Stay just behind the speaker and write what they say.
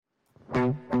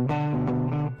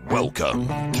Welcome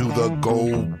to the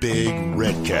Go Big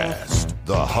Redcast,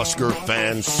 the Husker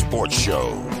Fan Sports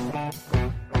Show.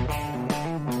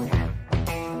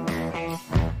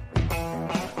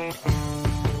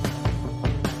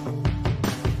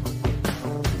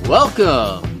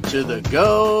 Welcome to the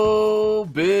Go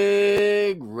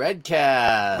Big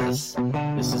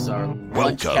Redcast. This is our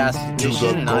Lunchcast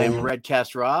edition, and I am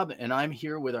Redcast Rob, and I'm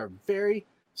here with our very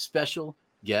special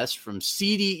guest from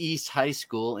CD East High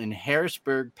School in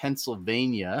Harrisburg,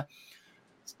 Pennsylvania.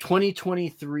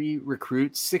 2023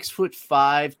 recruit,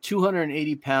 6'5",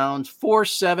 280 pounds,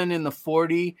 4'7" in the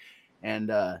 40, and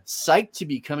psyched to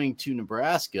be coming to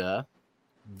Nebraska.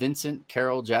 Vincent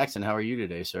Carroll Jackson, how are you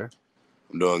today, sir?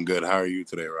 I'm doing good. How are you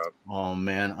today, Rob? Oh,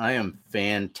 man, I am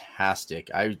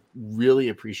fantastic. I really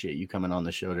appreciate you coming on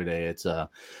the show today.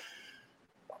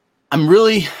 I'm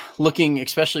really looking,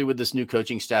 especially with this new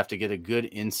coaching staff, to get a good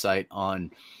insight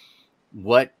on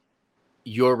what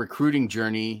your recruiting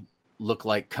journey looked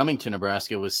like coming to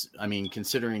Nebraska was. I mean,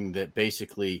 considering that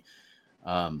basically,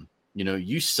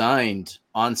 you signed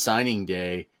on signing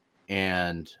day,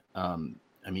 and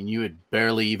you had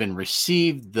barely even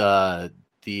received the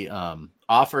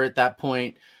offer at that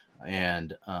point.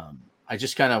 And I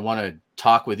just kind of want to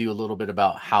talk with you a little bit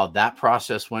about how that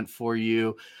process went for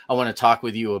you. I want to talk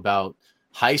with you about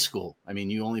high school. I mean,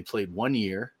 you only played 1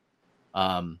 year,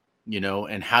 and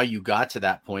how you got to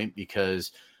that point,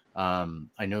 because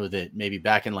I know that maybe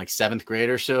back in like 7th grade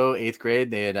or so, 8th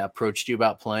grade, they had approached you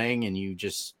about playing and you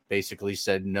just basically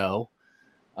said no.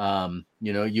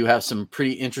 You have some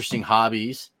pretty interesting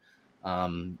hobbies.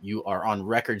 You are on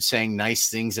record saying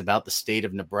nice things about the state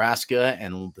of Nebraska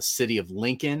and the city of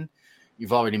Lincoln.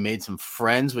 You've already made some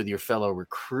friends with your fellow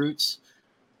recruits.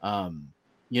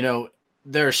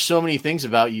 There are so many things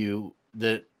about you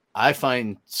that I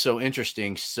find so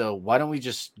interesting. So why don't we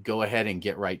just go ahead and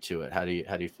get right to it? How do you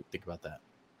think about that?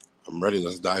 I'm ready.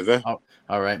 Let's dive in. Oh,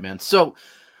 all right, man. So,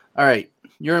 all right,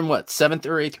 you're in what, 7th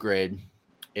or 8th grade,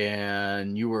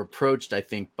 and you were approached, I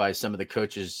think, by some of the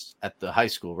coaches at the high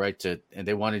school, right? And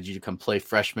they wanted you to come play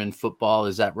freshman football.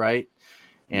 Is that right?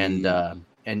 And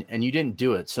and you didn't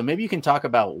do it. So maybe you can talk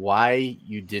about why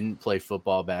you didn't play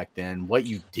football back then, what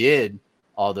you did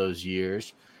all those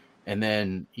years, and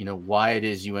then, why it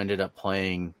is you ended up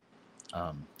playing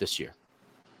this year.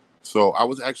 So I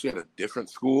was actually at a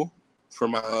different school for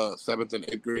my 7th and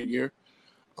 8th grade year.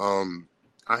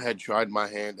 I had tried my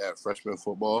hand at freshman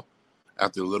football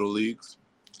after Little Leagues.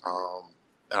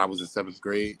 And I was in 7th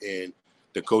grade, and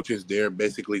the coaches there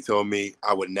basically told me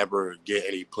I would never get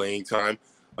any playing time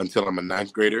until I'm a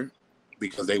 9th grader,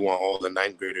 because they want all the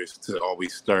 9th graders to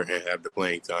always start and have the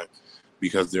playing time,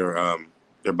 because they're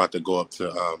about to go up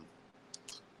to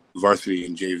varsity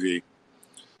and JV.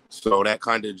 So that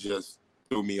kind of just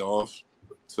threw me off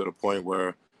to the point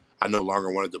where I no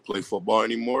longer wanted to play football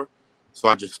anymore. So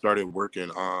I just started working.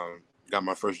 Got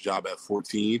my first job at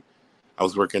 14. I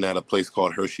was working at a place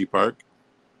called Hershey Park.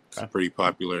 It's a pretty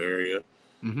popular area.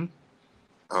 Mm-hmm.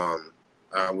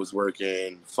 I was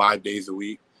working 5 days a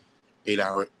week,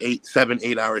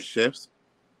 8-hour shifts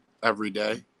every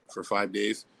day for 5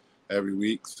 days every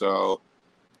week. So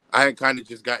I had kind of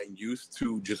just gotten used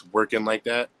to just working like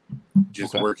that,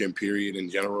 working period in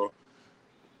general.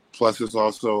 Plus, it's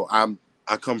also, I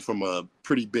come from a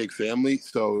pretty big family,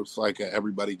 so it's like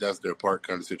everybody does their part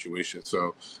kind of situation.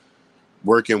 So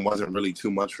working wasn't really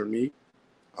too much for me.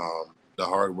 The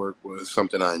hard work was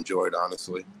something I enjoyed,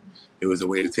 honestly. It was a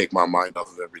way to take my mind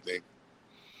off of everything.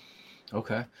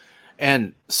 Okay.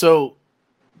 And so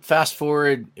fast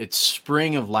forward, it's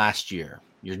spring of last year,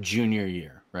 your junior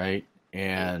year, right?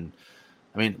 And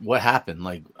I mean, what happened?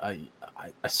 Like, I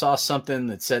saw something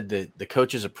that said that the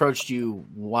coaches approached you,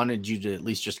 wanted you to at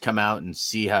least just come out and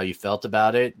see how you felt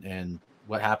about it. And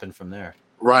what happened from there?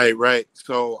 Right.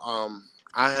 So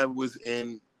I was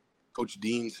in Coach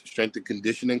Dean's strength and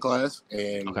conditioning class,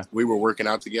 and we were working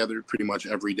out together pretty much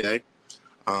every day.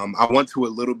 I went to a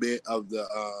little bit of the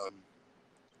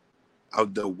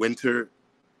winter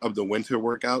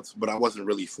workouts, but I wasn't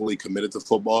really fully committed to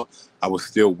football. I was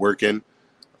still working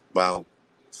about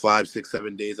 5, 6,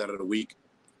 7 days out of the week.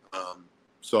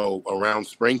 So around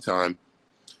springtime,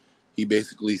 he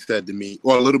basically said to me,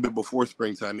 well, a little bit before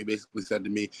springtime, he basically said to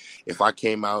me, if I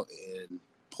came out and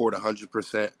poured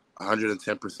 100%,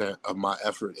 110% of my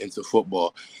effort into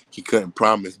football, he couldn't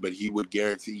promise, but he would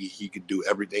guarantee he could do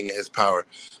everything in his power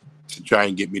to try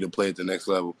and get me to play at the next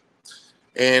level.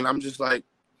 And I'm just like,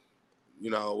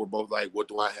 we're both like, what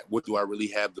do I really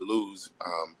have to lose?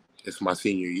 It's my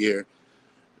senior year.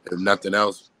 If nothing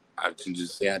else, I can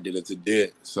just say I did it to do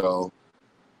it. So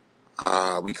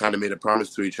we kind of made a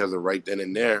promise to each other right then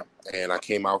and there. And I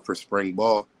came out for spring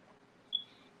ball,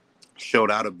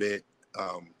 showed out a bit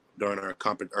during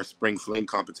our spring fling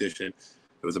competition.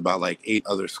 It was about like 8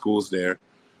 other schools there,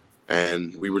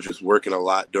 and we were just working a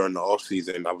lot during the off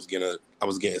season. I was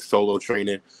getting solo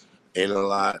training in a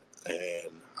lot, and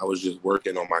I was just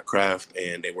working on my craft,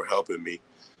 and they were helping me.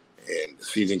 And the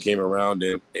season came around,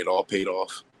 and it all paid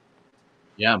off.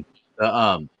 Yeah.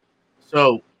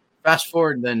 So fast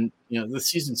forward, then the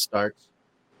season starts,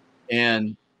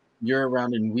 and you're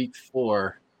around in week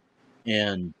 4,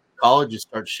 and colleges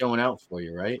start showing out for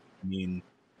you, right? I mean,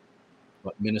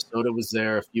 Minnesota was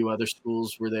there, a few other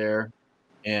schools were there,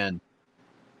 and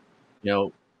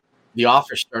the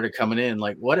offers started coming in.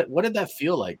 Like, what did that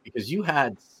feel like? Because you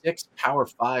had 6 Power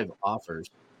 5 offers.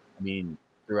 I mean,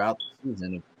 throughout the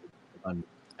season, if I'm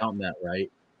counting that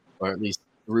right, or at least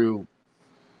through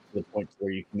to the point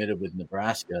where you committed with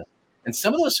Nebraska. And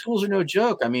some of those schools are no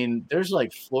joke. I mean, there's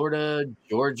like Florida,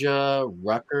 Georgia,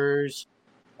 Rutgers,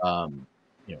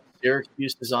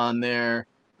 Syracuse is on there,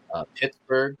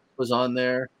 Pittsburgh was on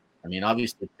there. I mean,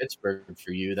 obviously Pittsburgh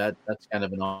for you, that's kind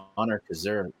of an honor because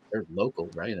they're local,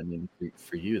 right? I mean,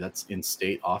 for you, that's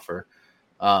in-state offer.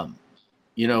 How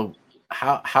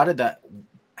did that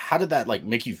like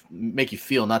make you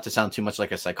feel? Not to sound too much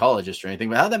like a psychologist or anything,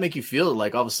 but how did that make you feel?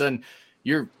 Like all of a sudden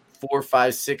you're 4,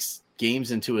 5, 6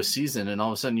 games into a season, and all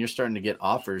of a sudden you're starting to get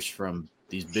offers from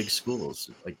these big schools.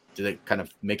 Like, did it kind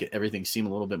of make everything seem a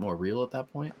little bit more real at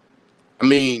that point? I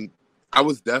mean, I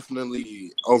was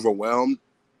definitely overwhelmed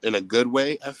in a good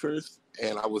way at first,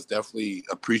 and I was definitely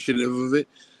appreciative of it.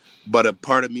 But a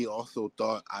part of me also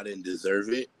thought I didn't deserve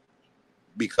it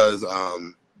because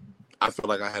I felt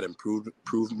like I hadn't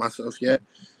proved myself yet.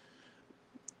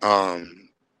 I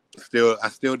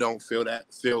still don't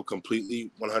feel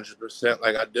completely 100%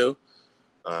 like I do.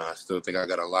 I still think I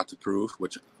got a lot to prove,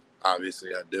 which obviously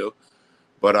I do.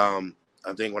 But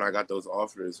I think when I got those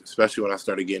offers, especially when I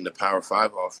started getting the Power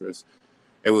 5 offers,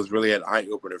 it was really an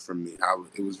eye-opener for me.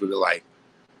 It was really like,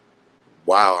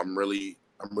 wow, I'm really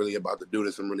about to do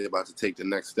this. I'm really about to take the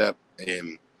next step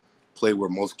and play where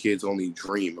most kids only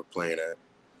dream of playing at.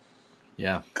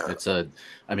 Yeah,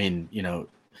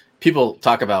 people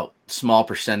talk about small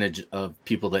percentage of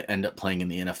people that end up playing in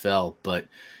the NFL, but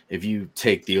if you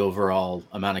take the overall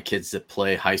amount of kids that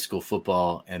play high school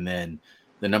football and then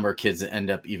the number of kids that end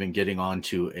up even getting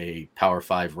onto a Power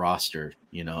 5 roster,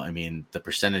 the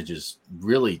percentages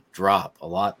really drop a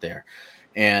lot there.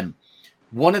 And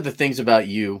one of the things about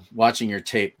you watching your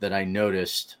tape that I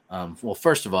noticed,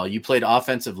 first of all, you played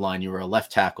offensive line. You were a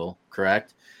left tackle,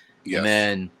 correct?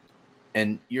 Yes.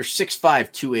 And you're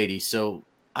 6'5", 280. So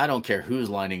I don't care who's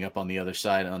lining up on the other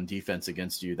side on defense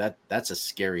against you. That's a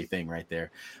scary thing right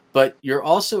there. But you were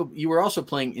also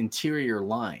playing interior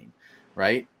line,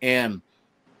 right? And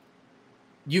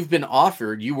you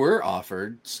were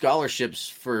offered scholarships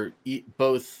for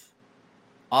both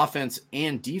offense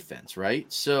and defense,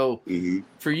 right? So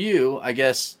for you, I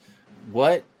guess,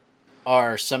 what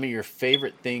are some of your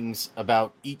favorite things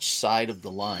about each side of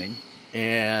the line,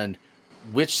 and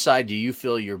which side do you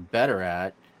feel you're better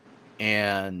at?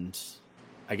 And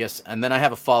I guess, and then I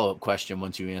have a follow-up question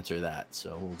once you answer that.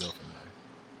 So we'll go from there.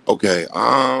 Okay.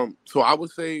 So I would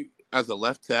say as a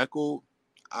left tackle,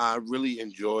 I really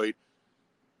enjoyed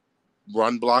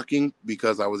run blocking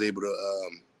because I was able to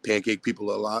pancake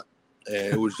people a lot.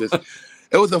 And it was just,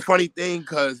 it was a funny thing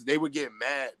because they would get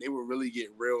mad. They would really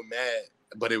get real mad,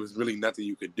 but it was really nothing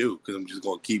you could do because I'm just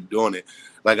going to keep doing it.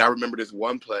 Like I remember this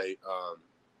one play,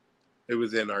 it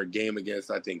was in our game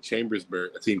against, I think,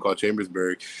 Chambersburg, a team called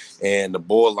Chambersburg, and the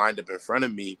ball lined up in front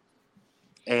of me.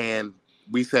 And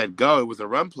we said, go. It was a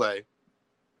run play.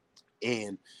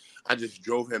 And I just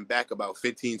drove him back about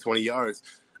 15, 20 yards.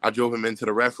 I drove him into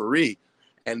the referee.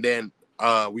 And then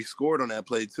we scored on that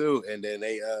play, too. And then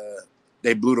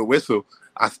they blew the whistle.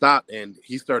 I stopped, and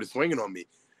he started swinging on me.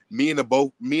 Me and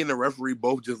the referee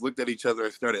both just looked at each other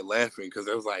and started laughing because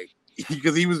it was like,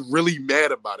 because he was really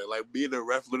mad about it. Like, me and the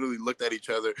ref literally looked at each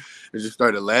other and just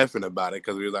started laughing about it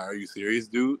because we were like, "Are you serious,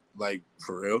 dude? Like,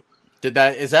 for real?"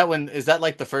 Is that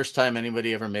like the first time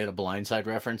anybody ever made a blindside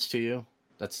reference to you?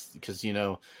 That's because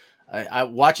I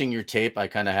watching your tape, I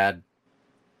kind of had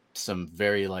some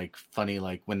very like funny,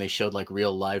 like when they showed like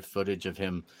real live footage of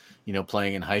him,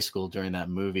 playing in high school during that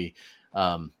movie.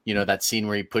 That scene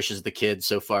where he pushes the kid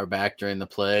so far back during the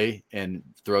play and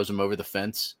throws him over the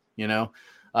fence.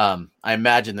 I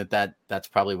imagine that's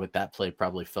probably what that play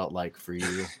probably felt like for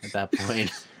you at that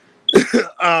point.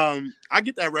 I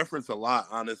get that reference a lot,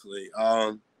 honestly.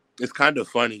 It's kind of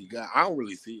funny. I don't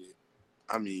really see it.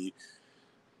 I mean,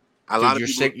 A lot of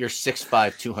people. You're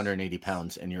 6'5", 280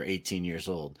 pounds, and you're 18 years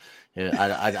old.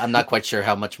 Yeah, I'm not quite sure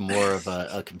how much more of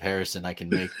a comparison I can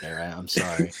make there. I'm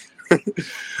sorry.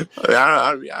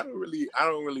 I don't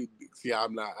really see. I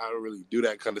don't really do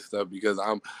that kind of stuff because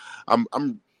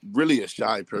I'm really a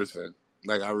shy person.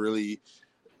 Like the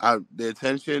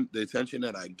attention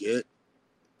that I get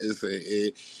is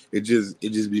it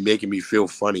just be making me feel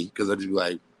funny because I just be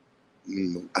like,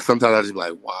 sometimes I just be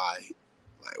like, why?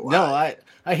 Like, why? No,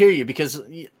 I hear you because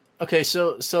okay,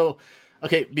 so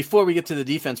okay, before we get to the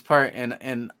defense part,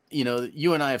 and you know,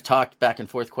 you and I have talked back and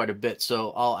forth quite a bit,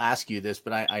 so I'll ask you this,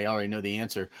 but I already know the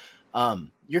answer.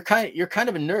 You're kind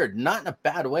of a nerd, not in a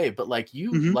bad way, but like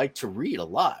you like to read a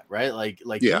lot, right? Like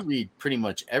you read pretty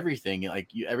much everything, like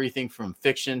everything from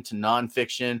fiction to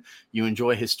nonfiction. You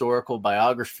enjoy historical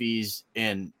biographies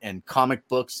and comic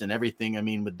books and everything. I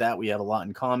mean, with that, we have a lot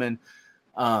in common.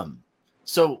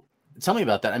 So tell me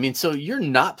about that. I mean, so you're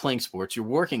not playing sports, you're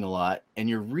working a lot and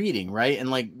you're reading, right?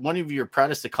 And like one of your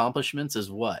proudest accomplishments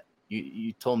is what?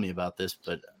 You told me about this,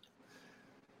 but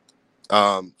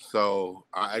so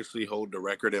I actually hold the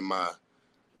record in my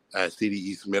CD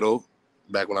East Middle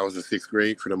back when I was in 6th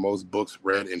grade for the most books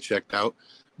read and checked out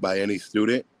by any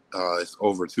student. It's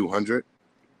over 200.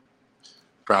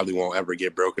 Probably won't ever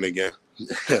get broken again.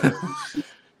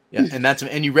 Yeah,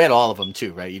 and you read all of them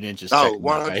too, right? You didn't just check them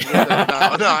out, right?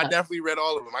 No, I definitely read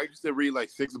all of them. I used to read like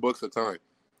 6 books a time.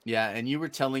 Yeah, and you were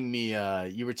telling me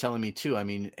too. I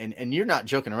mean, and you're not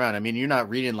joking around. I mean, you're not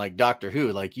reading like Doctor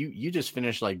Who. Like you just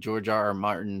finished like George R.R.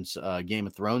 Martin's Game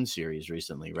of Thrones series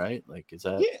recently, right? Like, is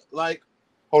that? Yeah. Like,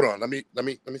 hold on. Let me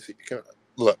see.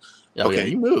 Look. Oh, okay. Yeah,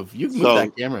 you move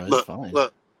that camera. It's fine.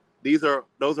 Look.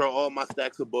 Those are all my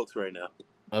stacks of books right now.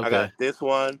 Okay. I got this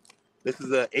one. This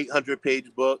is a 800-page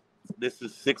book. This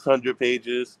is 600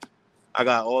 pages. I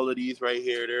got all of these right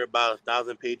here. They're about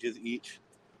 1,000 pages each.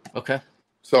 Okay.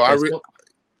 So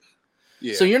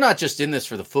yeah. So you're not just in this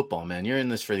for the football, man. You're in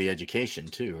this for the education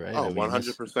too, right? Oh,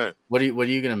 100%. What are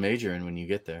you going to major in when you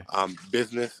get there?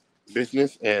 Business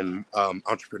and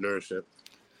entrepreneurship.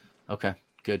 Okay.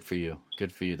 Good for you.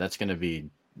 That's going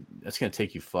to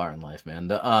take you far in life, man.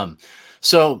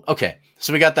 So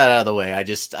we got that out of the way.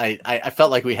 I felt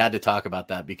like we had to talk about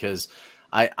that because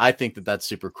I think that's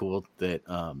super cool that,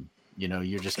 you know,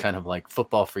 you're just kind of like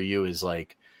football for you is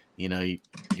like, you know,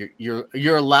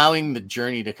 you're allowing the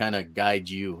journey to kind of guide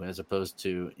you as opposed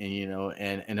to, and, you know,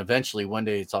 and eventually one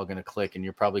day it's all going to click and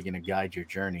you're probably going to guide your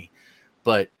journey.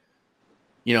 But,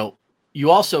 you know,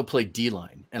 you also play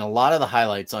D-line, and a lot of the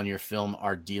highlights on your film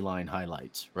are D-line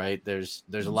highlights, right? There's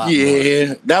a lot. Yeah,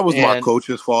 more. That was my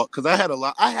coach's fault because I had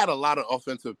a lot of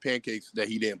offensive pancakes that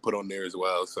he didn't put on there as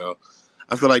well. So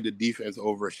I feel like the defense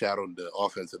overshadowed the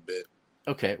offense a bit.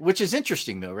 Okay, which is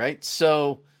interesting though, right?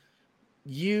 So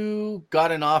you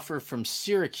got an offer from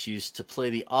Syracuse to play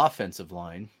the offensive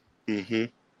line. Mm-hmm.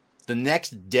 The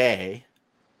next day,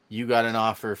 you got an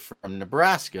offer from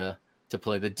Nebraska to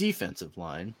play the defensive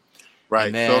line. Right.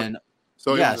 And then,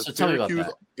 so tell me about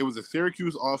that. It was a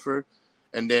Syracuse offer,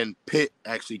 and then Pitt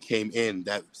actually came in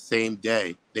that same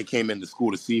day. They came into school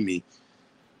to see me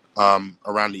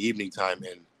around the evening time,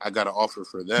 and I got an offer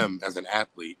for them as an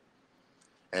athlete.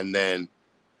 And then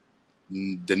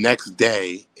the next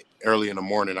day, early in the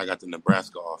morning, I got the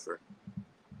Nebraska offer.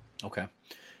 Okay.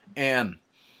 And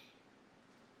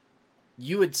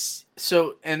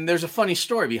and there's a funny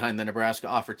story behind the Nebraska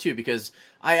offer too, because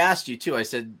I asked you too. I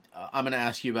said, I'm going to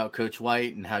ask you about Coach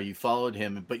White and how you followed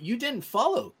him, but you didn't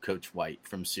follow Coach White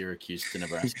from Syracuse to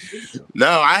Nebraska. Did you?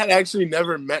 No, I had actually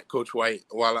never met Coach White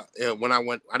when I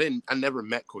went. I never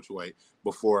met Coach White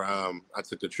before I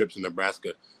took the trip to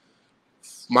Nebraska.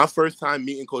 My first time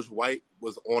meeting Coach White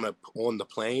was on the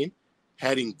plane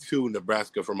heading to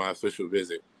Nebraska for my official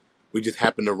visit. We just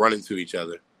happened to run into each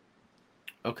other.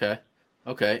 Okay.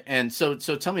 And so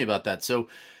tell me about that. So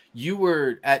you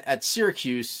were at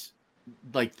Syracuse,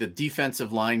 like the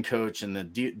defensive line coach,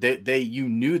 and you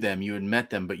knew them, you had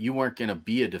met them, but you weren't going to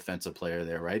be a defensive player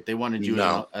there, right? They wanted you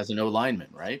as an O-lineman,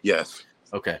 right? Yes.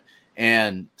 Okay.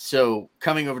 And so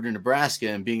coming over to Nebraska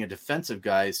and being a defensive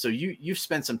guy, so you've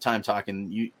spent some time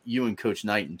talking, you and Coach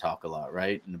Knighton talk a lot,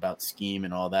 right? And about scheme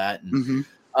and all that. And,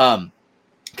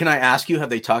 can I ask you, have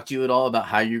they talked to you at all about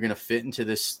how you're going to fit into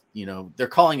this? You know, they're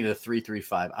calling it a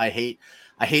 3-3-5. I hate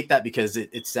that because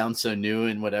it sounds so new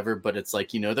and whatever, but it's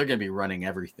like, you know, they're going to be running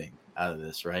everything out of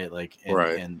this, right? Like,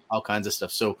 and all kinds of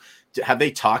stuff. So have they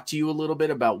talked to you a little bit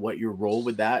about what your role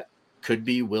with that could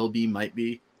be, will be, might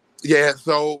be? Yeah.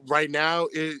 So right now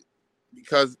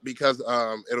because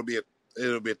it'll be a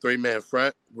 3-man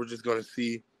front. We're just going to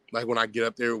see, like, when I get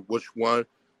up there, which one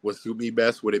would suit me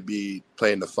best. Would it be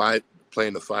playing the 5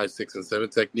 playing the 5, 6, and 7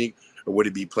 technique, or would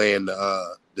he be playing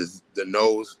the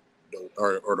nose,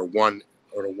 or the one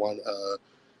or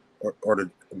the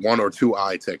 1 or 2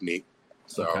 eye technique?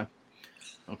 So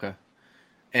okay.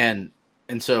 And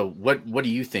so what do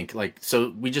you think? Like,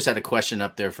 so we just had a question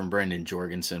up there from Brendan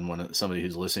Jorgensen, somebody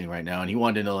who's listening right now, and he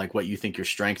wanted to know like what you think your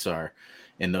strengths are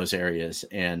in those areas,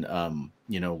 and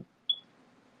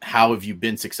how have you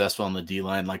been successful on the D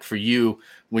line? Like for you,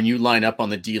 when you line up on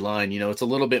the D line, it's a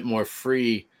little bit more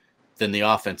free than the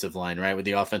offensive line, right? With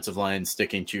the offensive line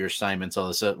sticking to your assignments, all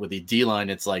this. With the D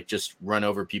line, it's like just run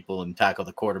over people and tackle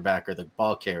the quarterback or the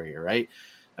ball carrier, right?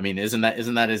 I mean, isn't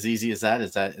that as easy as that?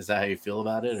 Is that how you feel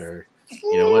about it, or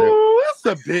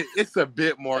it's a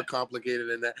bit more complicated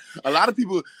than that. A lot of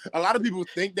people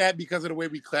think that because of the way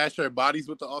we clash our bodies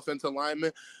with the offensive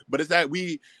lineman, but it's that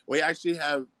we actually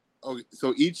have.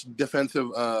 So each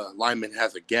defensive lineman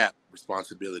has a gap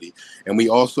responsibility, and we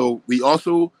also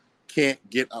can't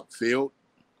get upfield.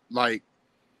 Like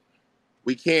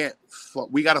we got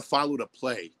to follow the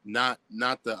play, not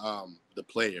the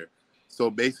player. So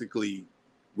basically,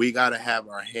 we got to have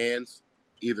our hands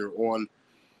either on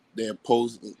the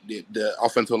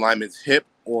offensive lineman's hip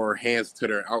or hands to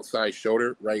their outside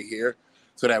shoulder right here,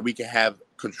 so that we can have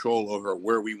control over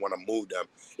where we want to move them.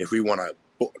 If we want to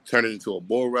turn it into a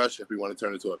bull rush, if we want to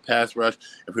turn it into a pass rush,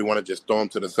 if we want to just throw them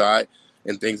to the side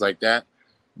and things like that.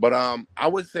 But I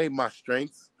would say my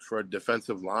strength for a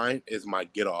defensive line is my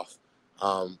get off.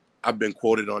 I've been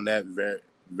quoted on that very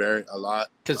a lot.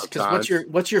 Because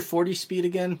what's your 40 speed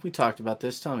again? We talked about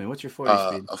this. Tell me, what's your 40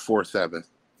 speed? A 4.7.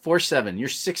 4.7. You're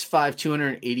 6'5",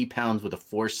 280 pounds with a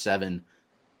 4.7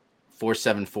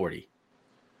 40.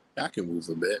 I can move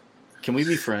a bit. Can we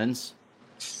be friends?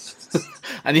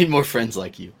 I need more friends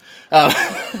like you.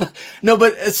 No,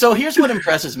 but so here's what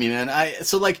impresses me, man.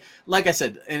 Like I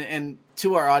said, and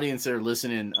to our audience that are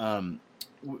listening,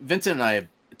 Vincent and I have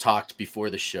talked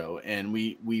before the show, and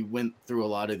we went through a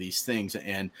lot of these things,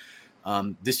 and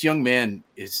this young man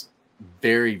is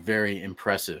very, very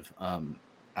impressive.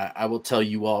 I will tell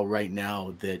you all right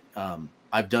now that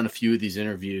I've done a few of these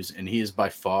interviews, and he is by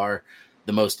far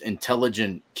the most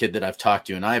intelligent kid that I've talked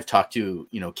to. And I have talked to,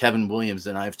 Kevin Williams,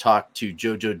 and I've talked to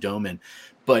JoJo Doman.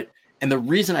 And the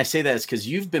reason I say that is because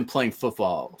you've been playing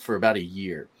football for about a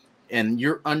year, and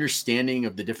your understanding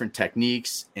of the different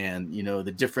techniques and,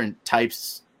 the different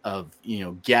types of,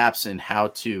 gaps and how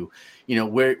to,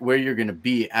 where you're going to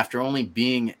be after only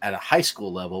being at a high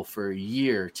school level for a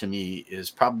year, to me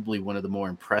is probably one of the more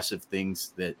impressive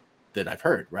things that I've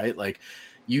heard, right? Like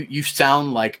you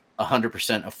sound like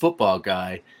 100% a football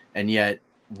guy. And yet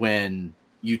when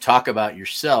you talk about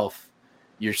yourself,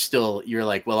 you're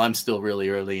like, well, I'm still really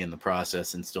early in the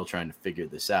process and still trying to figure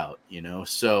this out,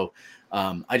 So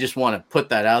I just want to put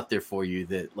that out there for you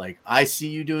that like, I see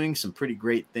you doing some pretty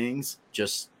great things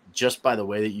just by the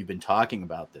way that you've been talking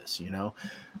about this,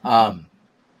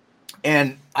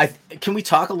 and can we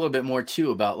talk a little bit more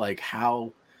too about like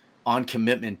how on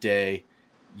commitment day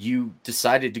you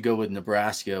decided to go with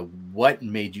Nebraska? What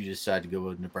made you decide to go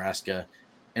with Nebraska,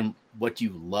 and what do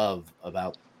you love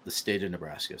about the state of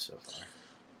Nebraska so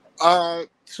far?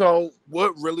 So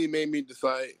what really made me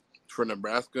decide for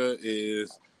Nebraska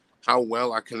is how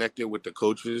well I connected with the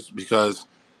coaches, because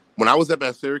when I was up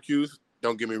at Syracuse,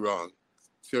 don't get me wrong,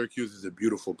 Syracuse is a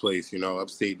beautiful place.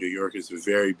 Upstate New York is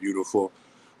very beautiful.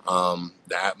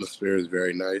 The atmosphere is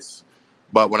very nice.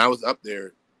 But when I was up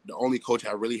there, the only coach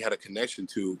I really had a connection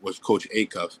to was Coach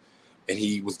Acuff, and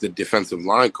he was the defensive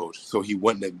line coach, so he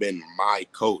wouldn't have been my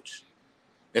coach.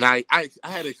 And I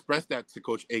had expressed that to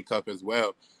Coach Acuff as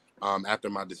well after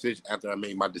I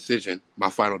made my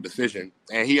final decision,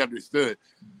 and he understood.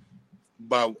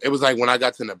 But it was like when I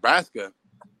got to Nebraska,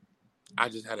 I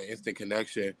just had an instant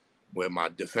connection with my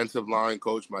defensive line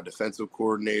coach, my defensive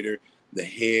coordinator, the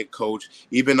head coach,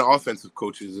 even the offensive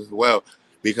coaches as well.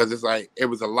 Because it's like it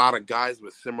was a lot of guys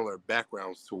with similar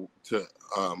backgrounds to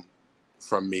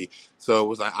from me. So it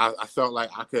was like I felt like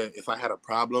I could, if I had a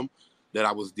problem that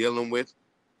I was dealing with,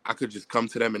 I could just come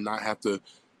to them and not have to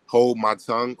hold my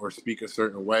tongue or speak a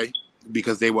certain way,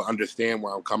 because they would understand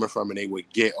where I'm coming from and they would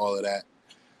get all of that,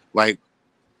 like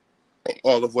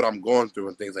all of what I'm going through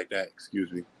and things like that.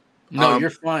 Excuse me. No, you're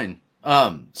fine.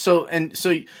 So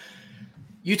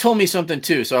you told me something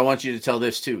too, so I want you to tell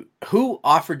this too. Who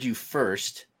offered you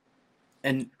first,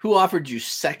 and who offered you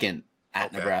second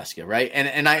at Nebraska, right?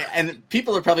 And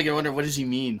people are probably gonna wonder, what does he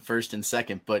mean first and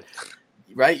second? But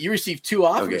right, you received 2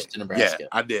 offers to Nebraska. Yeah,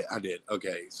 I did.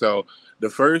 Okay, so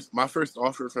my first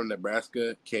offer from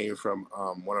Nebraska came from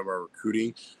one of our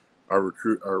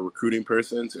recruiting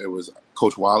persons. It was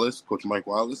Coach Mike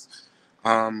Wallace.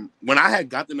 When I had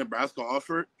got the Nebraska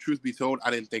offer, truth be told,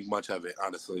 I didn't think much of it,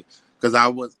 honestly, because I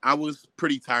was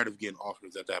pretty tired of getting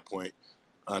offers at that point.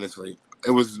 Honestly,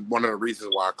 it was one of the reasons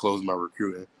why I closed my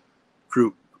recruiting,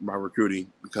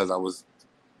 because I was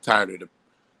tired of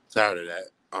that.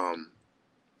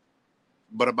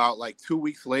 But about like 2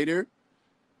 weeks later,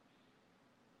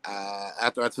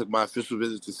 after I took my official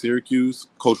visit to Syracuse,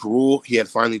 Coach Rule, he had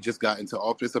finally just got into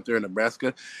office up there in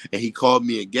Nebraska, and he called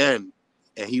me again.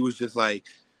 And he was just like,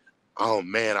 "Oh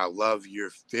man, I love your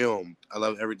film. I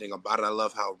love everything about it. I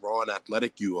love how raw and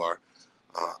athletic you are.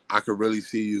 I could really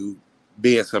see you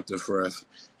being something for us."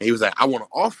 And he was like, "I want to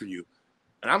offer you."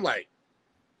 And I'm like,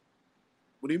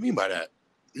 "What do you mean by that?"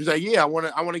 He's like, "Yeah, I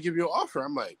want to give you an offer."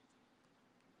 I'm like,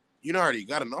 "You already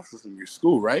got an offer from your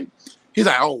school, right?" He's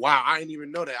like, "Oh wow, I didn't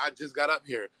even know that. I just got up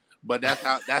here." But that's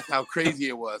how crazy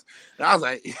it was. And I was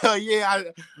like, "Hell yeah,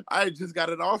 I just got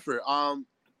an offer."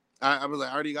 I was like,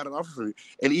 "I already got an offer for you."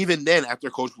 And even then, after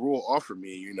Coach Rule offered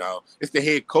me, it's the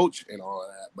head coach and all of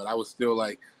that. But I was still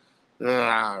like,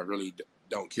 I really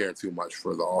don't care too much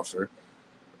for the offer.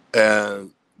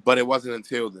 But it wasn't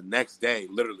until the next day,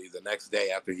 literally the next day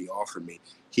after he offered me,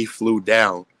 he flew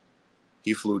down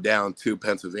to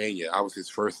Pennsylvania. I was his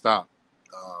first stop.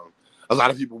 A lot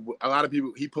of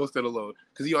people, he posted a little,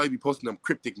 because he always be posting them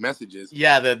cryptic messages.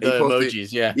 Yeah, the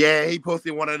emojis, yeah. Yeah, he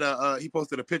posted he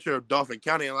posted a picture of Dauphin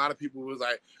County, and a lot of people was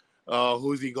like,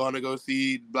 who's he going to go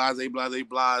see? Blase, blase,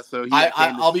 blah. So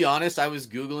I'll be honest, I was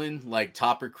Googling like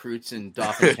top recruits in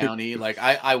Dauphin County. Like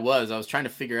I was trying to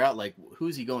figure out like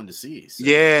who's he going to see. So.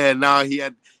 Yeah, no, he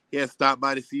had stopped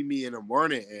by to see me in the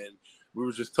morning, and we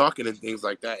were just talking and things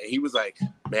like that. And he was like,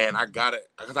 "Man, I got it,"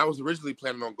 because I was originally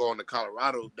planning on going to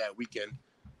Colorado that weekend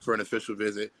for an official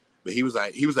visit. But he was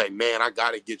like, "Man, I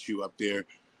got to get you up there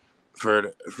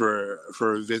for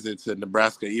a visit to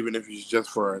Nebraska, even if it's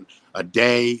just for a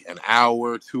day, an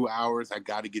hour, 2 hours. I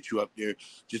got to get you up there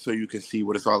just so you can see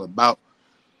what it's all about."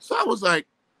 So I was like,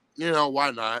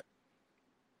 why not?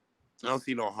 I don't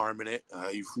see no harm in it.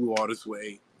 You flew all this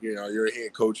way. You're a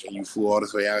head coach, and you flew all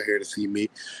this way out here to see me.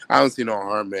 I don't see no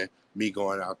harm in me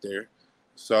going out there.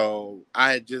 So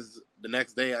the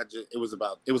next day, it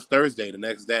was Thursday. The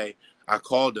next day, I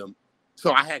called him.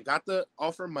 So I had got the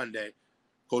offer Monday.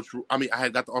 I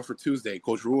had got the offer Tuesday.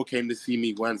 Coach Rule came to see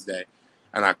me Wednesday,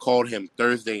 and I called him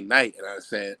Thursday night, and I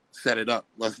said, "Set it up.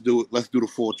 Let's do it. Let's do the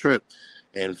full trip."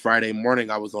 And Friday morning,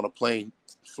 I was on a plane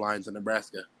flying to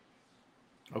Nebraska.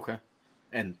 Okay.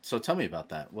 And so tell me about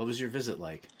that. What was your visit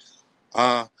like?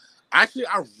 Actually,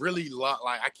 I really love,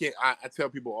 like, I tell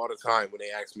people all the time when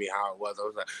they ask me how it was, I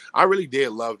was like, I really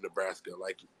did love Nebraska.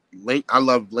 Like, I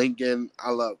love Lincoln.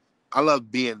 I love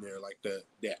being there. Like,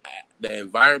 the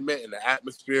environment and the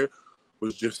atmosphere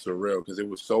was just surreal because it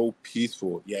was so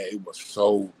peaceful. Yeah, it was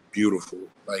so beautiful.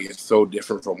 Like, it's so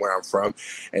different from where I'm from.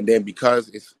 And then because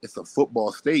it's a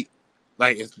football state,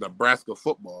 like, it's Nebraska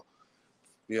football.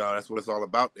 That's what it's all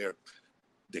about there.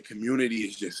 The community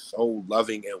is just so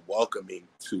loving and welcoming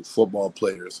to football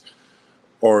players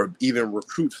or even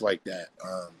recruits like that.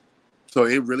 So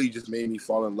it really just made me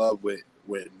fall in love with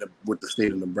the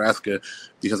state of Nebraska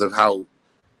because of how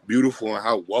beautiful and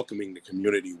how welcoming the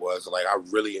community was. Like, I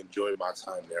really enjoyed my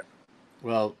time there.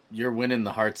 Well, you're winning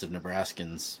the hearts of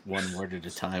Nebraskans one word at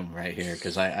a time right here,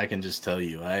 because I can just tell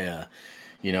you, I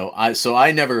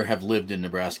never have lived in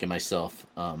Nebraska myself.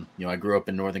 I grew up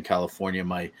in Northern California.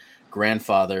 My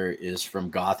grandfather is from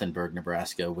Gothenburg,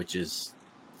 Nebraska, which is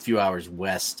a few hours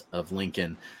west of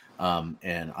Lincoln.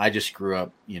 And I just grew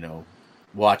up,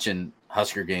 watching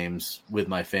Husker games with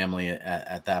my family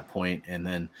at that point, and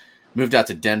then moved out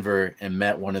to Denver and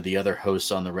met one of the other hosts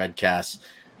on the Redcast.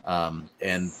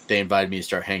 And they invited me to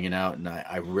start hanging out. And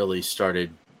I really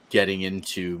started getting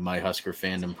into my Husker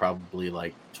fandom probably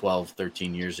like 12,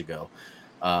 13 years ago.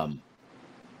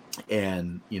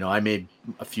 And, I made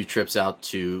a few trips out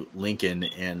to Lincoln,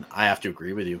 and I have to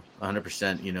agree with you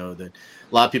 100%, that a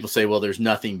lot of people say, well, there's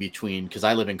nothing between, because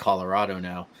I live in Colorado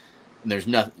now, and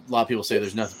a lot of people say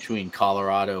there's nothing between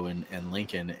Colorado and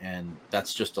Lincoln. And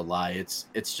that's just a lie.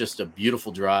 It's just a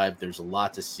beautiful drive. There's a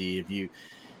lot to see.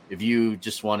 If you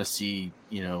just want to see,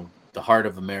 the heart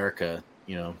of America,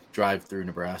 drive through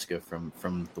Nebraska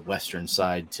from the western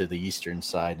side to the eastern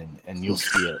side, and you'll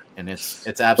see it. And it's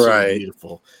absolutely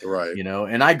beautiful. Right.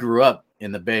 And I grew up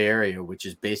in the Bay Area, which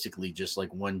is basically just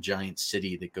like one giant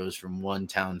city that goes from one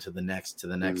town to the next, to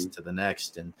the next, to the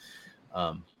next. And,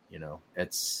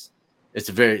 it's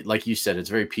very, like you said, it's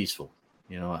very peaceful,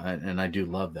 and I do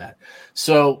love that.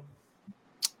 So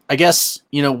I guess,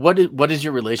 what is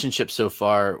your relationship so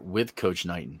far with Coach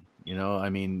Knighton? You know, I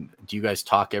mean, do you guys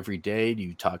talk every day? Do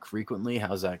you talk frequently?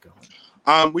 How's that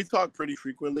going? We talk pretty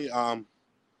frequently. I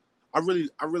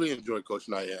really enjoy Coach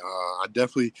Knight. I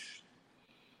definitely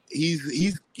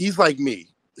he's like me.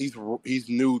 He's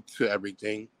new to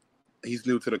everything. He's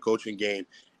new to the coaching game,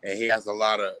 and he has a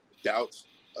lot of doubts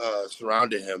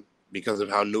surrounding him because of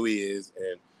how new he is,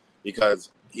 and because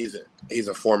he's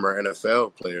a former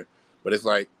NFL player. But it's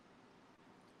like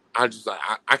I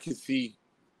can see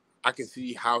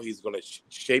how he's going to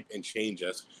shape and change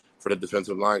us for the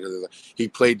defensive line, because he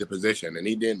played the position, and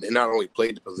he not only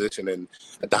played the position and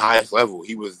at the highest level,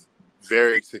 he was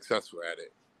very successful at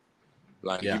it.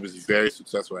 He was very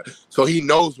successful at it. So he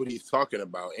knows what he's talking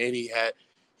about, and he had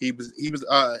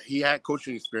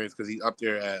coaching experience because he's up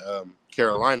there at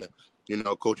Carolina,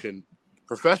 coaching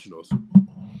professionals.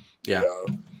 Yeah,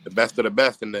 the best of the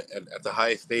best at the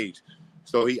highest stage.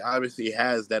 So he obviously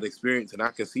has that experience, and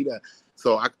I can see that.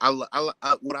 So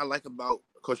what I like about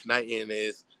Coach Knighton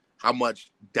is how much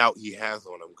doubt he has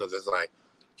on him, because it's like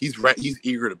he's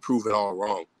eager to prove it all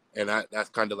wrong, and that's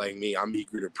kind of like me. I'm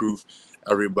eager to prove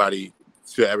everybody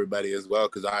as well,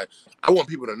 because I want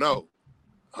people to know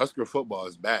Husker football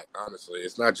is back. Honestly,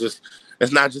 it's not just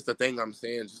a thing I'm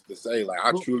saying just to say. Like,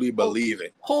 I truly believe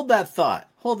it. Hold that thought,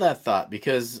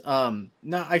 because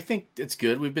no, I think it's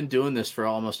good. We've been doing this for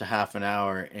almost a half an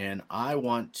hour, and I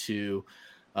want to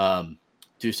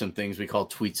do some things we call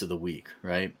tweets of the week,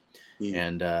 right?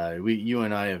 And you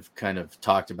and I have kind of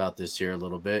talked about this here a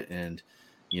little bit, and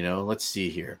let's see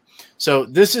here. So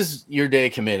this is your day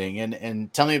committing,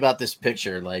 and tell me about this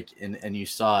picture, like, and you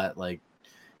saw it, like,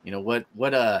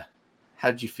 how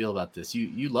did you feel about this?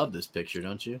 You love this picture,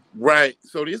 don't you? Right.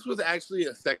 So this was actually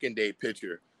a second day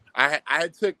picture. I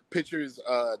took pictures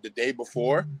the day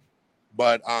before,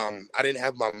 but I didn't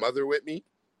have my mother with me.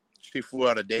 She flew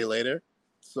out a day later,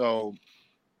 so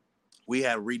we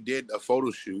had redid a photo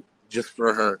shoot just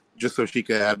for her, just so she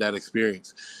could have that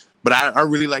experience. But I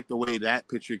really like the way that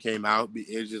picture came out.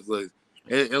 It just looks,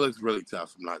 it looks really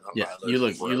tough. I'm not. You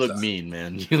look mean,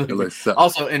 man. You look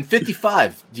also, and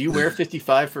 55. Do you wear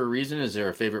 55 for a reason? Is there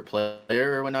a favorite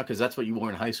player or whatnot? Because that's what you wore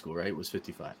in high school, right? Was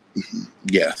 55?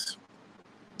 Yes.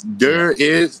 There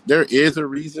is a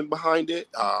reason behind it.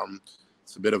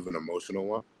 It's a bit of an emotional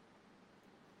one.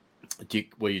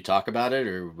 Will you talk about it,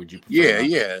 or would you?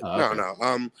 Yeah. Oh, okay.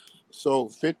 No. So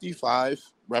 55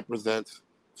 represents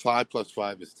 5 plus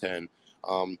 5 is 10.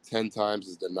 10 times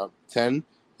is the number 10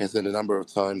 is the number of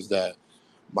times that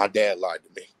my dad lied to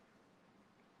me.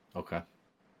 Okay.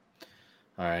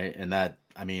 All right, and that,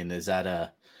 I mean, is that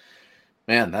a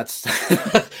man? That's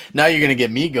now you're gonna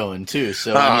get me going too.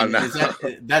 So I mean, is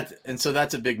that and so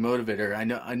that's a big motivator.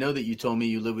 I know that you told me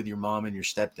you live with your mom and your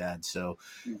stepdad. So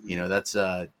that's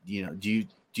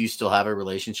do you still have a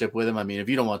relationship with him? I mean, if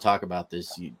you don't want to talk about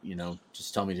this,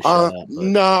 just tell me to shut up. But...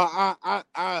 No,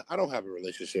 I don't have a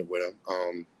relationship with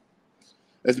him.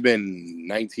 It's been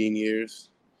 19 years,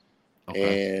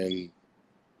 and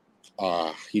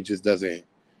he just doesn't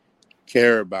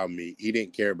care about me. He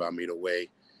didn't care about me the way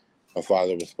my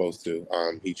father was supposed to.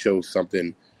 He chose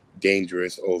something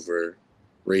dangerous over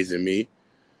raising me,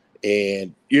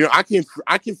 and I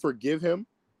can forgive him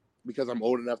because I'm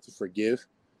old enough to forgive.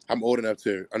 I'm old enough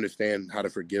to understand how to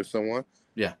forgive someone.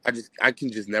 Yeah. I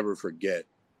can just never forget,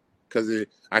 because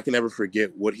I can never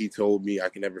forget what he told me. I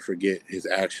can never forget his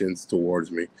actions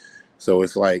towards me. So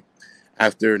it's like,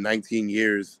 after 19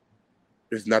 years,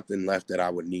 there's nothing left that I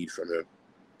would need from him.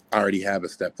 I already have a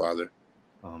stepfather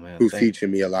who's teaching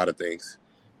me a lot of things.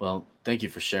 Well, thank you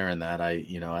for sharing that.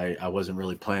 I wasn't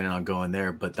really planning on going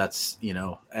there, but that's, you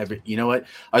know what?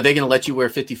 Are they going to let you wear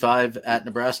 55 at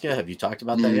Nebraska? Have you talked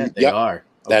about that yet? They are.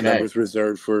 Okay. That number's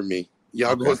reserved for me.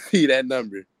 Y'all go see that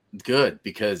number. Good,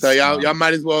 because so y'all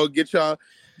might as well get y'all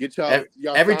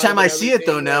every time I see it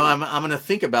though. Now I'm going to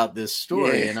think about this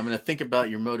story, and I'm going to think about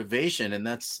your motivation, and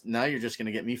now you're just going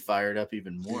to get me fired up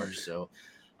even more. So,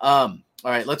 all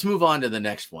right, let's move on to the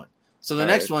next one. So the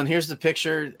next one, here's the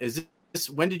picture. Is this,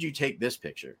 when did you take this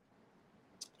picture?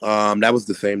 That was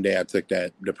the same day I took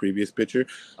the previous picture.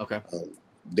 Okay.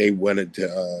 They wanted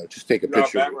to just take a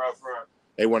picture.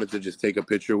 They wanted to just take a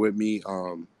picture with me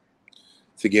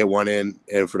to get one in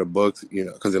and for the books,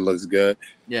 because it looks good.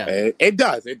 Yeah, and it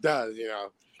does,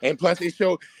 and plus it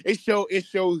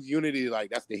shows unity. Like,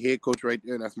 that's the head coach right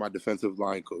there, and that's my defensive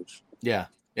line coach. Yeah.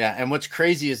 And what's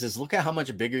crazy is look at how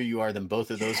much bigger you are than both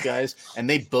of those guys, and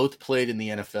they both played in the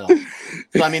NFL.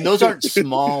 So I mean, those aren't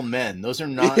small men; those are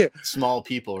not small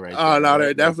people, right? Oh no,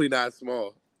 they're definitely not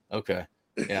small. Okay.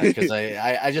 Yeah, because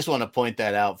I just want to point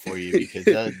that out for you because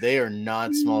they are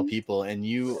not small people, and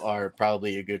you are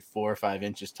probably a good 4 or 5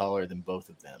 inches taller than both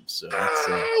of them. So that's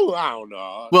I don't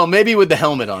know. well, maybe with the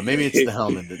helmet on, maybe it's the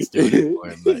helmet that's doing it for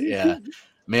him. But yeah,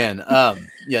 man.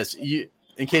 Yes, you.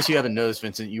 In case you haven't noticed,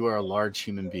 Vincent, you are a large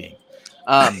human being.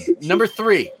 Number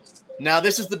 3. Now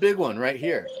this is the big one right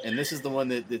here, and this is the one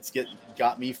that's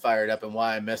got me fired up and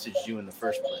why I messaged you in the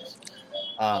first place.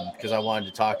 Because I wanted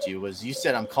to talk to you, was you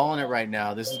said, I'm calling it right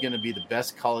now. This is going to be the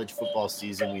best college football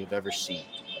season we've ever seen.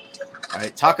 All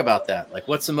right. Talk about that. Like,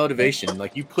 what's the motivation?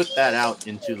 Like, you put that out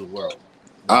into the world.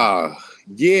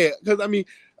 Yeah. Because, I mean,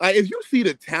 if you see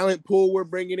the talent pool we're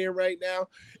bringing in right now,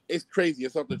 it's crazy.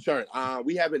 It's off the chart. The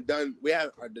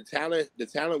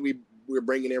talent we're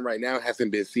bringing in right now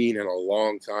hasn't been seen in a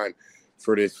long time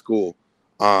for this school.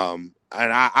 And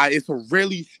it's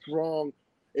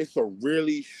a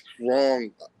really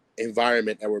strong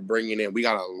environment that we're bringing in. We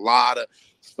got a lot of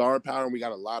star power, and we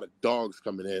got a lot of dogs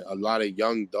coming in, a lot of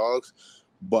young dogs,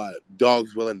 but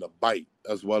dogs willing to bite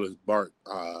as well as bark.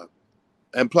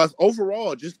 And plus,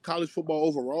 overall, just college football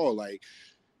overall, like,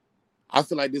 I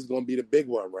feel like this is going to be the big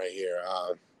one right here.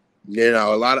 A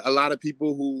lot of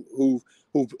people who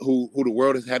the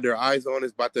world has had their eyes on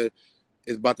is about to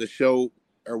show.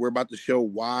 Or we're about to show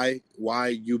why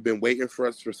you've been waiting for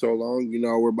us for so long.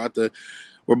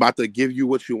 We're about to give you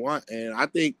what you want. And I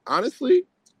think, honestly,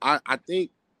 I think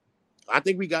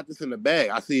we got this in the bag.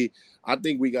 I think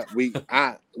we got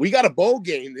a bowl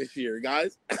game this year,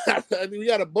 guys. I think we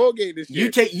got a bowl game this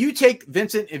year. You take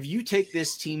Vincent. If you take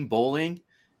this team bowling,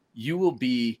 you'll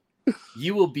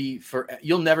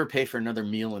never pay for another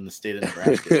meal in the state of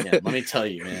Nebraska again. Let me tell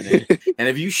you, man. And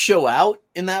if you show out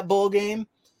in that bowl game,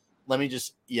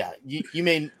 you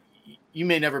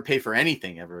may never pay for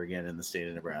anything ever again in the state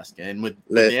of Nebraska. And with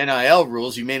the NIL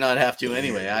rules, you may not have to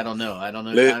anyway. I don't know. I'm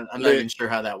not even sure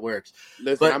how that works.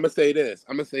 Listen, I'm gonna say this.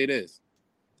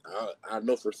 I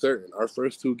know for certain our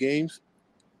first 2 games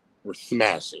were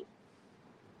smashing.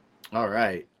 All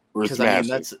right. We're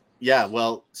smashing.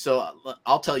 So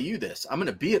I'll tell you this. I'm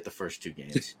gonna be at the first 2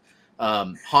 games.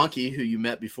 Honky, who you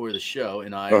met before the show,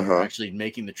 and I are actually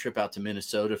making the trip out to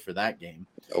Minnesota for that game.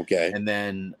 Okay. And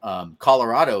then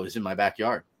Colorado is in my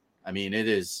backyard. I mean,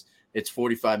 it's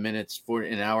 45 minutes,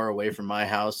 an hour away from my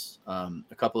house.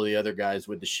 A couple of the other guys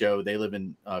with the show, they live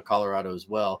in Colorado as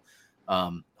well.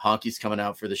 Honky's coming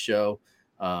out for the show.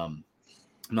 I'm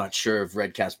not sure if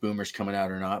Redcast Boomer's coming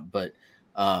out or not, but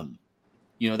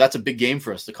that's a big game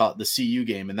for us to call it the CU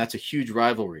game, and that's a huge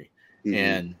rivalry. Mm-hmm.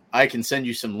 And I can send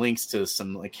you some links to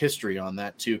some like history on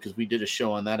that too, because we did a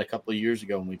show on that a couple of years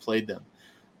ago when we played them.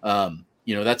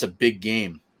 That's a big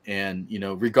game. And,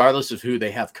 regardless of who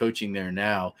they have coaching there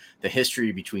now, the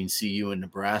history between CU and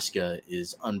Nebraska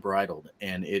is unbridled.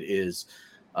 And it is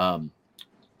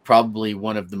probably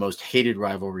one of the most hated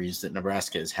rivalries that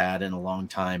Nebraska has had in a long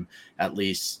time, at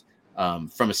least from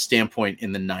a standpoint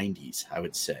in the 90s, I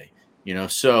would say.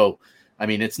 So I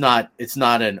mean, it's not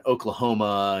an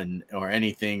Oklahoma or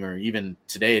anything, or even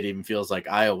today it even feels like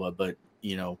Iowa, but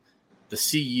the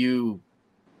CU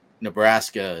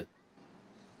Nebraska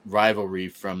rivalry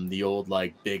from the old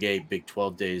like Big 8, Big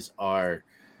 12 days are,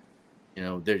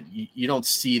 you don't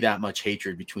see that much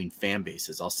hatred between fan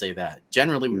bases. I'll say that.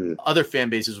 Generally, other fan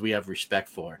bases we have respect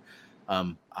for.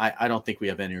 I don't think we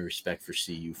have any respect for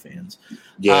CU fans.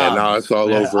 Yeah, no, it's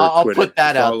all over. I'll Twitter. Put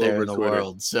that out there in the Twitter.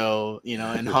 world. So,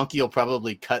 and Honky will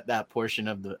probably cut that portion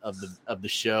of the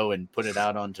show and put it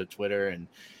out onto Twitter and,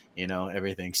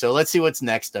 everything. So let's see what's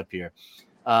next up here.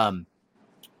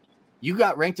 You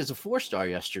got ranked as a 4-star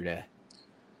yesterday,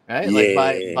 right? Yeah.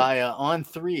 Like by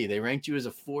On3, they ranked you as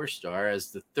a 4-star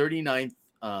as the 39th.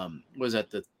 Was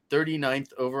that the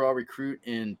 39th overall recruit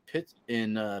in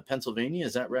Pennsylvania?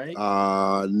 Is that right?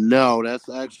 No, that's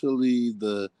actually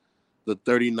the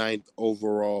 39th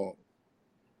overall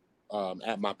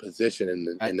at my position in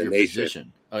the nation.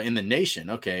 Position. Oh, in the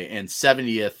nation. Okay. And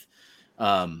 70th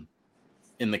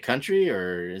in the country,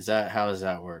 or how does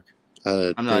that work?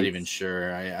 I'm not even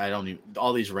sure. I don't even,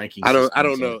 all these rankings. I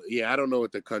don't know. Yeah, I don't know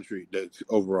what the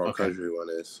overall country one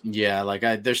is.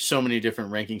 Yeah, there's so many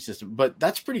different ranking systems, but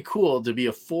that's pretty cool to be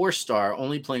a 4-star,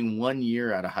 only playing 1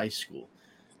 year out of high school.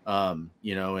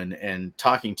 And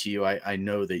talking to you, I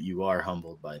know that you are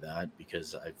humbled by that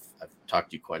because I've talked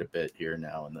to you quite a bit here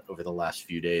now and over the last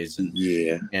few days.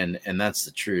 And that's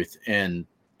the truth. And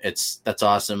that's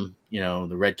awesome. The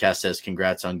Redcast says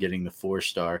congrats on getting the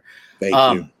 4-star. Thank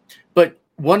you. But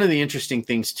one of the interesting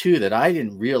things, too, that I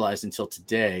didn't realize until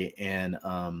today, and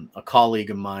a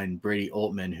colleague of mine, Brady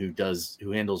Oltman, who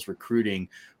handles recruiting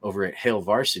over at Hale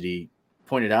Varsity,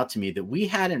 pointed out to me that we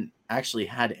hadn't actually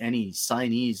had any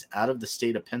signees out of the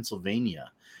state of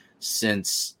Pennsylvania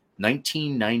since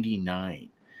 1999.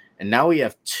 And now we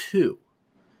have 2,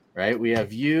 right? We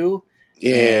have you.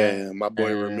 Yeah, my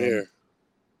boy Ramir.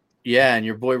 Yeah, and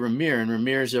your boy Ramir. And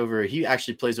Ramir's he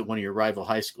actually plays at one of your rival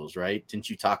high schools, right? Didn't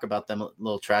you talk about them, a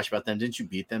little trash about them? Didn't you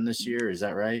beat them this year? Is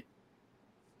that right?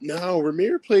 No,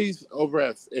 Ramir plays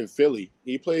over in Philly.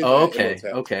 He plays Oh, at okay.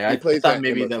 Imhotep. Okay. He plays thought at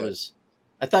maybe Imhotep. that was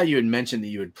I thought you had mentioned that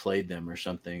you had played them or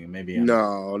something, and maybe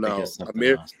No.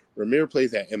 Ramir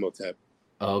plays at Imhotep.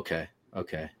 Oh,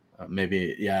 okay.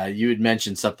 Maybe, yeah, you had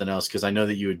mentioned something else, because I know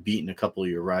that you had beaten a couple of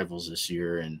your rivals this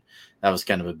year, and that was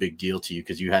kind of a big deal to you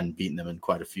because you hadn't beaten them in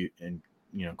quite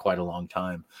a long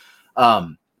time.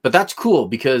 But that's cool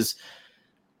because,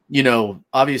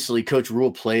 obviously Coach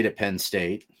Rule played at Penn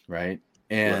State, right?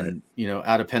 And,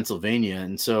 out of Pennsylvania.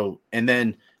 And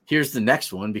then here's the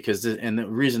next one, and the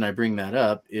reason I bring that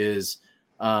up is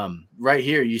right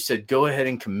here, you said, go ahead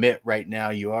and commit right now.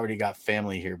 You already got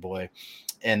family here, boy.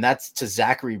 And that's to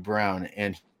Zachary Brown.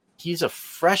 And he's a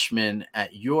freshman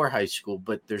at your high school,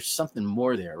 but there's something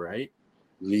more there, right?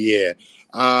 Yeah.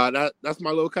 That's my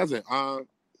little cousin.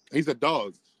 He's a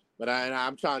dog. But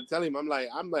I'm trying to tell him, I'm like,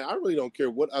 I really don't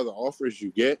care what other offers you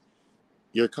get.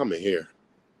 You're coming here.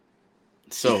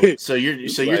 So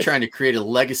you're trying to create a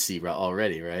legacy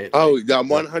already, right? Oh, yeah,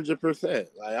 100%.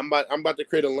 Like I'm about to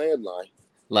create a landline.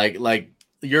 Like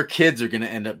your kids are going to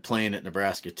end up playing at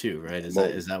Nebraska too, right? Is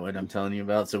that what I'm telling you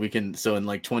about? So in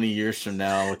like 20 years from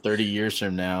now, 30 years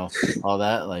from now, all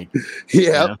that, like,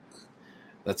 yeah,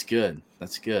 that's good.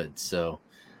 That's good. So,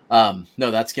 no,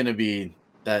 that's going to be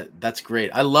that's great.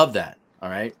 I love that. All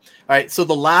right. So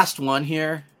the last one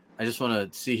here, I just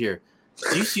want to see here.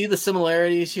 Do you see the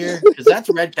similarities here? Because that's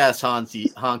Redcast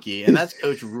Honky, and that's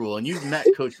Coach Rule, and you've met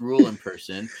Coach Rule in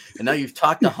person, and now you've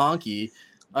talked to Honky.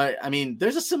 I mean,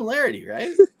 there's a similarity,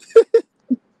 right?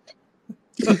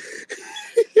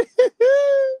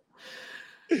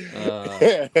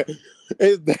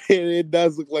 It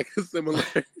does look like a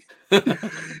similarity.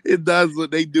 It does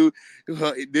what they do.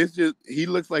 He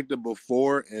looks like the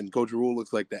before, and Coach Rule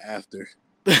looks like the after.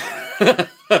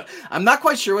 I'm not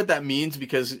quite sure what that means,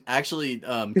 because actually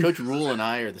Coach Rule and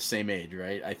I are the same age,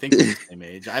 right? I think we're the same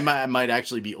age. I might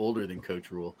actually be older than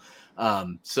Coach Rule.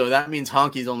 So that means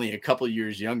Honky's only a couple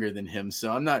years younger than him.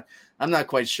 So I'm not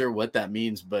quite sure what that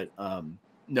means, but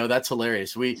no, that's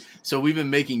hilarious. We've been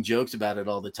making jokes about it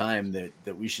all the time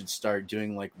that we should start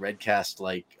doing like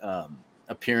Redcast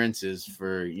appearances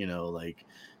for like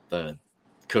the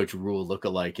Coach Rule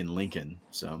lookalike in Lincoln.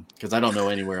 So because I don't know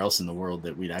anywhere else in the world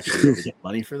that we'd actually ever get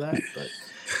money for that, but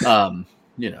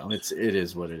it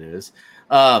is what it is.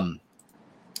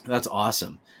 That's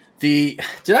awesome. Did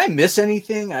I miss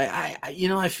anything?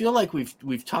 I feel like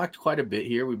we've talked quite a bit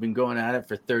here. We've been going at it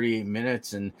for 38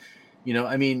 minutes, and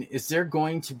is there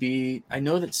going to be? I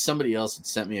know that somebody else had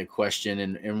sent me a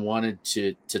question and wanted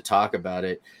to talk about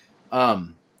it.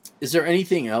 Is there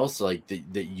anything else like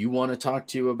that you want to talk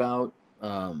to about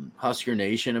Husker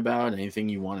Nation about? Anything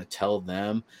you want to tell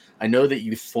them? I know that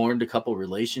you formed a couple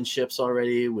relationships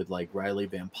already with like Riley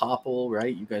Van Poppel,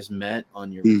 right? You guys met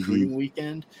on your recruiting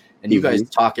weekend. And you guys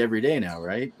talk every day now,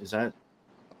 right? Is that?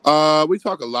 We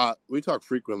talk a lot. We talk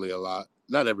frequently a lot.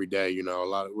 Not every day, a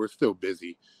lot. We're still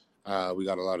busy. We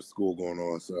got a lot of school going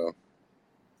on. So,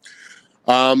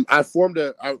 I formed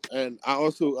and I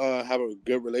also have a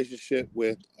good relationship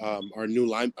with our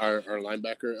new our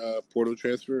linebacker portal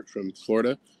transfer from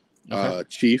Florida,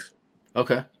 Chief.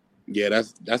 Okay. Yeah,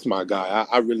 that's my guy.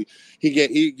 I really he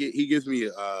gives me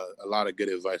a lot of good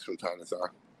advice from time to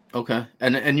time. Okay.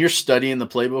 And you're studying the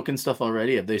playbook and stuff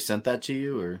already? Have they sent that to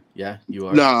you, or yeah, you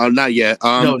are? No, not yet.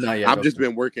 No, not yet. I've just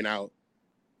been working out.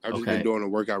 I've just been doing the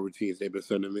workout routines they've been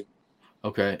sending me.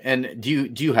 Okay. And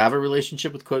do you have a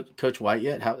relationship with Coach White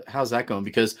yet? How's that going?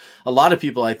 Because a lot of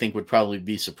people I think would probably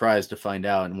be surprised to find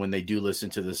out, and when they do listen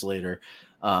to this later,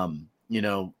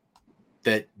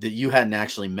 that you hadn't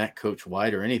actually met Coach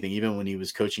White or anything, even when he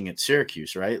was coaching at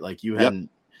Syracuse, right? Like you hadn't.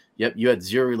 Yep, you had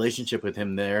zero relationship with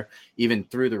him there, even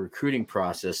through the recruiting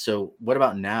process. So, what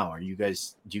about now? Do you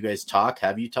guys talk?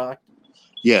 Have you talked?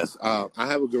 Yes, I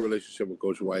have a good relationship with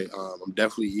Coach White. I'm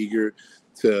definitely eager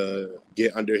to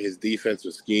get under his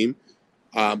defensive scheme.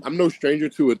 I'm no stranger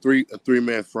to a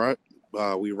three-man front.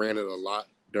 We ran it a lot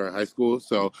during high school,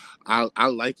 so I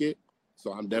like it.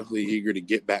 So I'm definitely eager to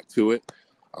get back to it.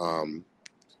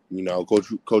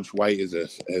 Coach White is a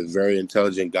very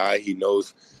intelligent guy. He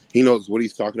knows what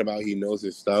he's talking about. He knows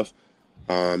his stuff.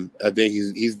 I think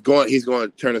he's going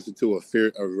to turn us into a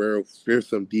very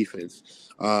fearsome defense.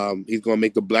 He's going to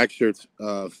make the Black Shirts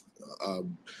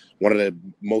one of the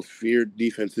most feared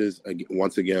defenses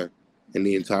once again. in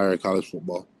the entire college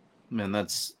football. Man,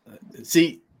 that's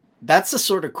the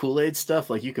sort of Kool-Aid stuff.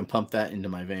 Like, you can pump that into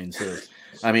my veins. So,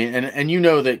 I mean, and you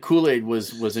know that Kool-Aid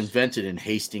was invented in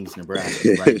Hastings,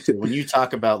 Nebraska, right? So when you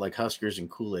talk about like Huskers and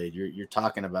Kool-Aid, you're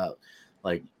talking about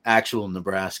like actual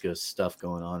Nebraska stuff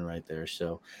going on right there.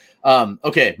 So,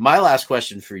 okay, my last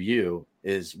question for you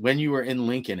is: when you were in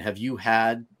Lincoln, have you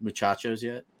had muchachos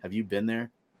yet? Have you been there?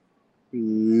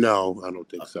 No, I don't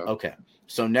think so. Okay.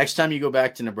 So next time you go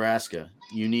back to Nebraska,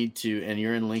 you need to, and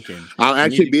you're in Lincoln. I'll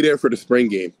actually be there for the spring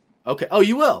game. Okay. Oh,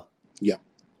 you will? Yeah.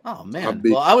 Oh, man.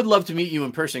 Well, I would love to meet you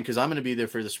in person because I'm going to be there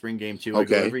for the spring game too.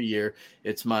 Okay. I go every year.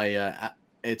 It's my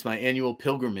annual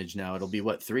pilgrimage now. It'll be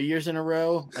 3 years in a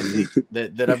row, I think,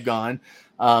 that I've gone.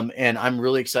 And I'm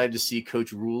really excited to see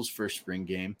Coach Rule's first spring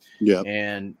game. Yeah.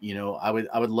 And, I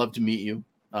would love to meet you.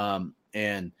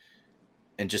 And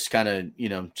just kind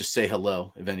of, just say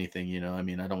hello, if anything, I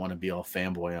mean, I don't want to be all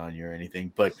fanboy on you or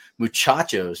anything, but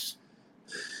muchachos,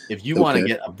 if you want to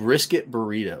get a brisket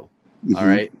burrito, all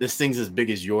right, this thing's as big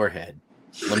as your head.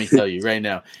 Let me tell you right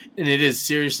now. And it is,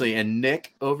 seriously. And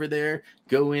Nick over there,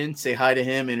 go in, say hi to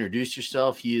him, introduce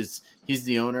yourself. He's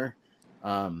the owner.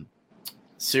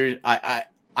 Seriously,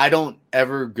 I don't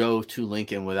ever go to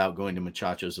Lincoln without going to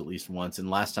muchachos at least once.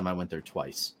 And last time I went there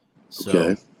twice.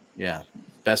 So yeah.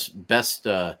 Best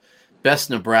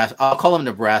Nebraska. I'll call them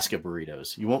Nebraska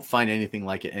burritos. You won't find anything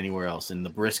like it anywhere else. And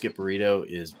the brisket burrito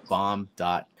is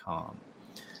bomb.com.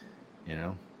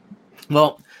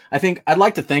 Well, I think I'd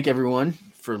like to thank everyone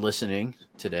for listening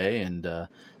today. And,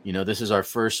 this is our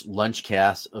first lunch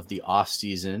cast of the off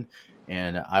season.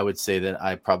 And I would say that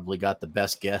I probably got the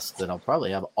best guest that I'll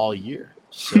probably have all year.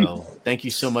 So thank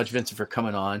you so much, Vincent, for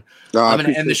coming on. I'm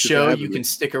going to end the show. You can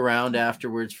stick around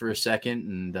afterwards for a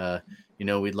second. And,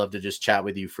 we'd love to just chat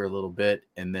with you for a little bit.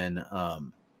 And then,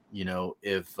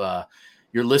 if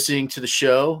you're listening to the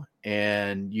show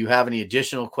and you have any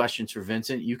additional questions for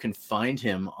Vincent, you can find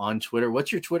him on Twitter.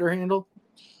 What's your Twitter handle?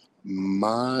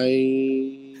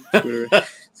 My Twitter.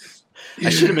 I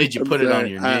should have made you put it on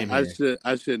your name.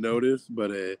 I should notice,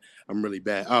 but I'm really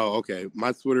bad. Oh, okay.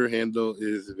 My Twitter handle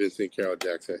is Vincent Carroll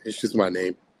Jackson. It's just my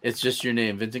name. It's just your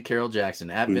name, Vincent Carroll Jackson,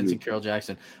 at Vincent Carroll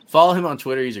Jackson. Follow him on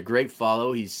Twitter. He's a great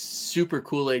follow. He's super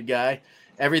Kool-Aid guy.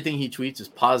 Everything he tweets is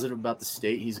positive about the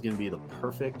state. He's going to be the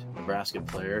perfect Nebraska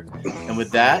player. And with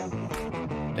that,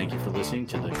 thank you for listening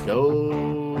to the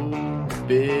Go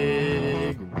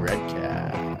Big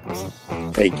Redcast.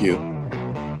 Thank you.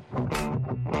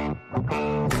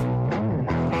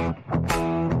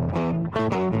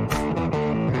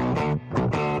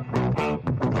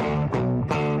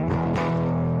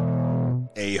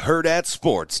 A Herd at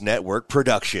Sports Network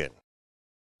production.